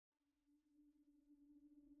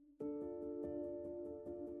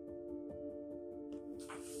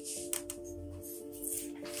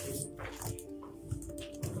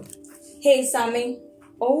Hey, Sammy,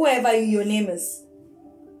 or whoever your name is.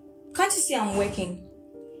 Can't you see I'm working?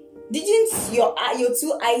 Didn't your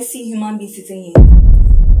two eyes see human beings sitting here?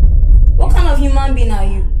 What kind of human being are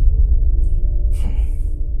you?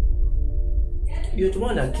 You're the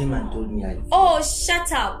one that came and told me Oh,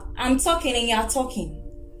 shut up. I'm talking and you're talking.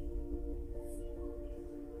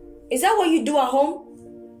 Is that what you do at home?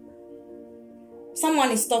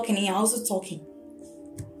 Someone is talking and you're also talking.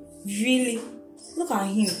 Really? Look at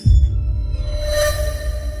him.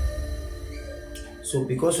 So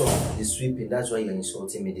because of the sweeping, that's why you're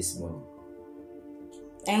insulting me this morning.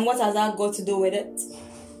 And what has that got to do with it?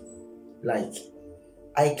 Like,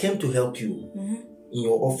 I came to help you in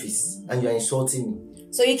your office and you're insulting me.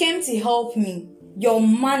 So you came to help me. Your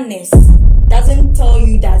manners doesn't tell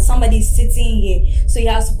you that somebody is sitting here. So you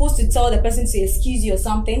are supposed to tell the person to excuse you or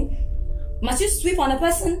something. Must you sweep on a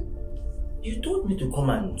person? You told me to come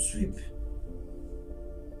and sweep.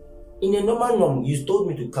 In a normal norm, you told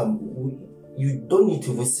me to come. You don't need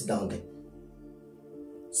to even sit down there.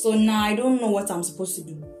 So now I don't know what I'm supposed to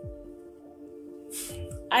do.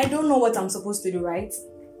 I don't know what I'm supposed to do, right?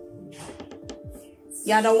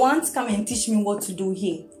 You're the one to come and teach me what to do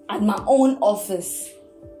here at my own office.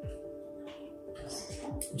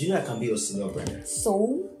 Do you know I can be your senior brother?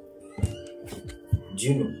 So? Do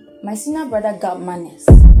you know? My senior brother got manners.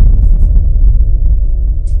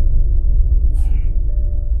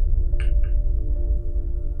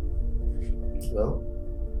 Well,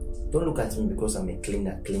 don't look at me because I'm a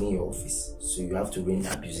cleaner cleaning your office. So you have to rain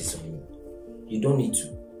abuses on me. You don't need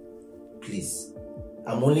to. Please.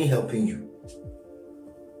 I'm only helping you.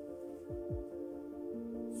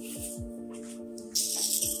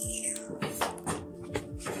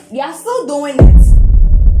 You are still doing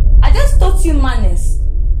it. I just taught you manners.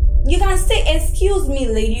 You can say, excuse me,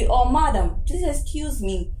 lady or madam. Just excuse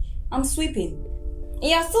me. I'm sweeping. And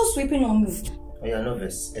you are still sweeping on me. Oh, you're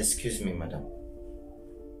nervous. Excuse me, madam.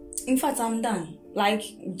 In fact, I'm done. Like,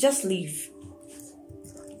 just leave.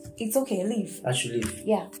 It's okay, leave. I should leave?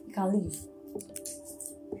 Yeah, you can leave.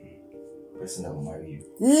 Person that will marry you.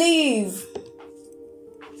 Leave.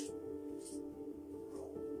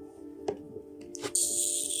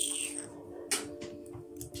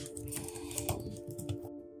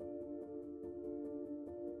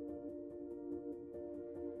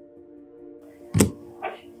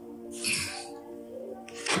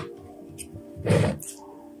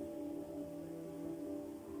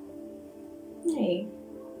 Hey.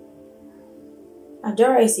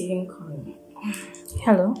 Adora is even calling.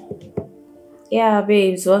 Hello? Yeah,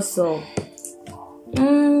 babes, what's up?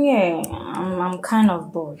 Yeah, I'm kind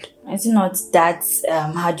of bored. It's not that,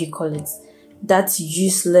 how do you call it? That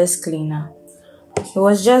useless cleaner. He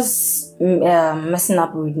was just messing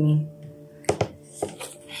up with me.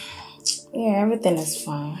 Yeah, everything is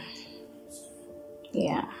fine.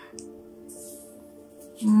 Yeah.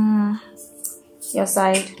 Your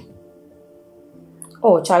side?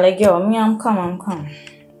 Oh, Charlie girl, me, I'm come.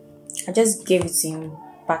 I just gave it to him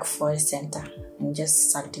back for his center and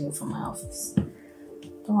just sacked him from my office.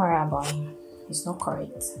 Don't worry about him. He's not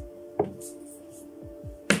correct.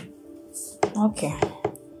 Okay.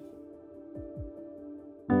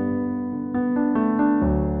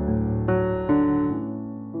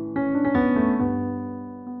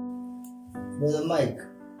 Brother Mike,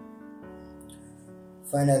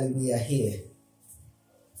 finally we are here.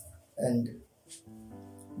 And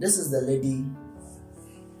this is the lady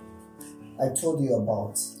I told you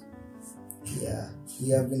about. Yeah, we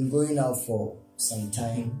have been going out for some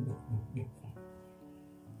time.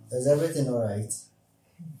 Is everything alright?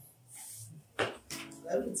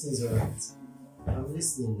 Everything's alright. I'm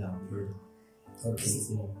listening now, brother. Okay.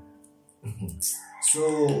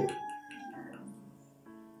 So,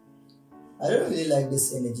 I don't really like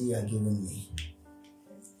this energy you are giving me.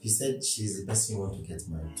 You said she's the person you want to get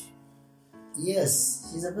married to. Yes,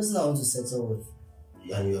 she's the person I want to settle with.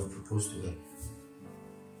 And you have proposed to her.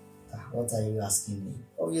 What are you asking me?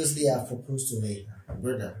 Obviously, I have proposed to her.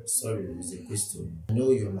 Brother, sorry, it's a question. I know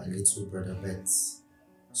you're my little brother, but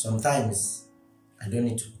sometimes I don't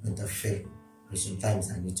need to interfere, but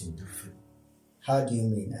sometimes I need to interfere. How do you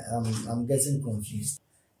mean? I'm getting confused.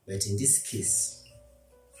 But in this case,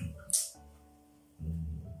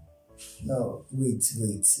 no, wait.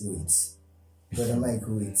 Brother Mike,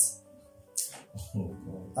 wait.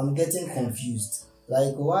 I'm getting confused.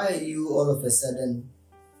 Like, why are you all of a sudden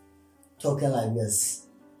talking like this?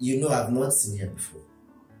 You know I've not seen her before.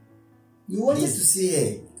 You wanted to see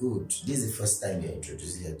her? Good. This is the first time you're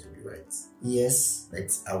introducing her to me, right? Yes. But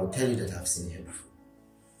I will tell you that I've seen her before.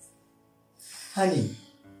 Honey,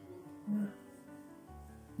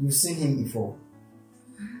 You've seen him before.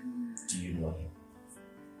 Do you know him?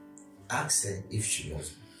 Ask her if she knows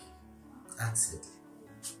him. Ask her.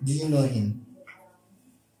 Do you know him?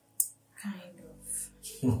 Kind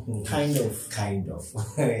of. Kind of. Kind of.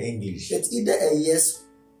 English. It's either a yes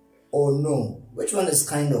or no. Which one is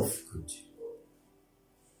kind of? Good.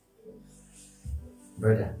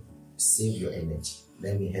 Brother, save your energy.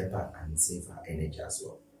 Let me help her and save her energy as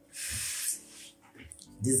well.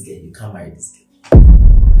 This girl, you can't marry this girl.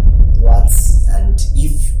 What? And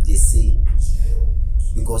if they say,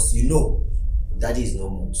 because you know, daddy is no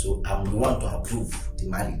more, so I'm the one to approve the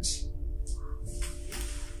marriage.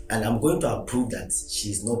 And I'm going to approve that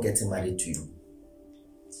she's not getting married to you.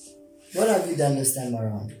 What have you done this time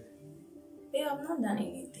around? Babe, I've not done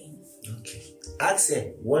anything. Okay. Ask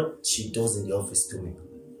her what she does in the office to me.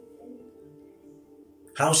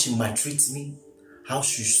 How she maltreats me. How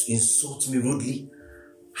she insults me rudely.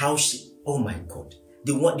 How she... Oh my God.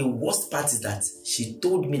 The worst part is that she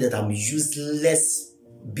told me that I'm useless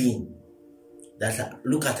being. That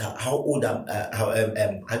look at her, how old I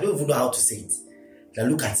don't even know how to say it. That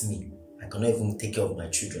look at me. I cannot even take care of my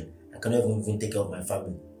children. I cannot even take care of my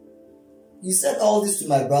family. You said all this to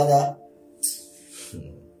my brother.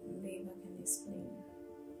 Babe, I can explain.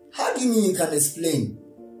 How do you mean you can explain?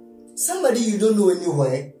 Somebody you don't know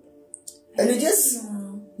anywhere. And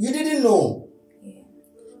you didn't know. Yeah.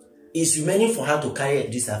 It's remaining for her to carry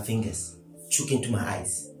these her fingers, choke into my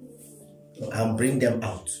eyes, and bring them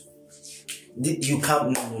out. You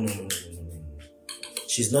can't. No.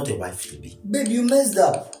 She's not a wife to be. Babe, you messed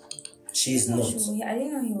up. She's not. Sure. I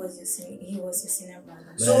didn't know he was your senior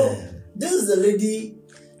brother. So, this is the lady.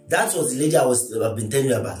 That was the lady I've been telling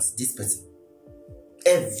you about. This person.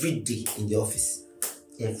 Every day in the office.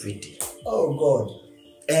 Every day. Oh God.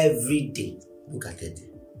 Every day. Look at it.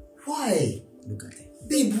 Why? Look at it.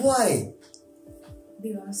 Babe, why?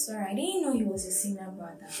 Babe, I'm sorry. I didn't know he was your senior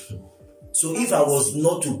brother. So if I was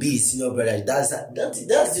not to be a senior brother, that's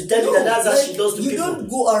to tell you that's how she does to you people. You don't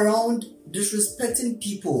go around disrespecting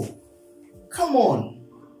people. Come on.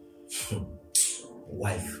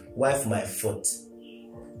 Wife, my fault.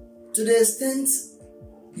 To the extent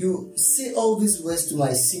you say all these words to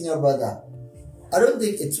my senior brother, I don't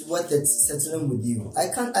think it's worth it settling with you. I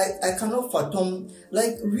cannot fathom,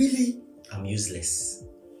 like, really. I'm useless.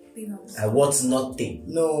 Babe, I want nothing.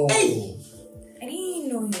 No. Hey! I didn't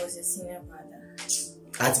know he was your senior brother.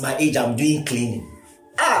 At my age, I'm doing cleaning.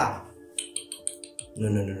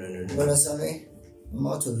 No. Brother Sammy, I'm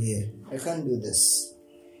out of here. I can't do this.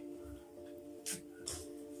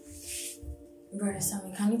 Brother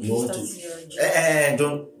Sammy, can you please talk to your job?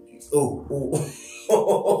 Don't.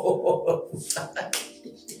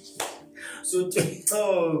 So,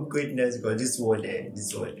 oh goodness God, this one.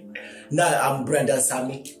 Now I'm brother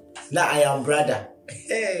Sammy. Now I am brother.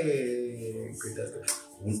 Hey, goodness God.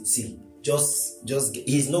 See, just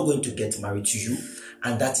he's not going to get married to you,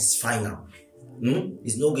 and that is final.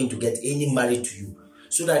 He's not going to get any married to you.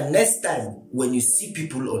 So that next time when you see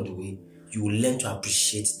people on the way, you will learn to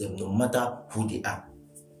appreciate them no matter who they are.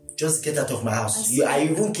 Just get out of my house. I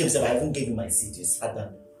even gave you my seat. You sat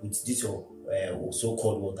down with this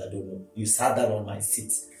so-called what I don't know. You sat down on my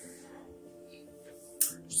seat.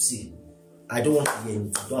 See, I don't want to hear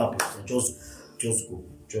anything. Don't apologize. Just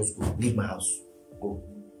go. Leave my house. Go.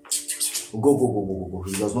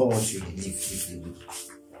 He does not want you. Leave.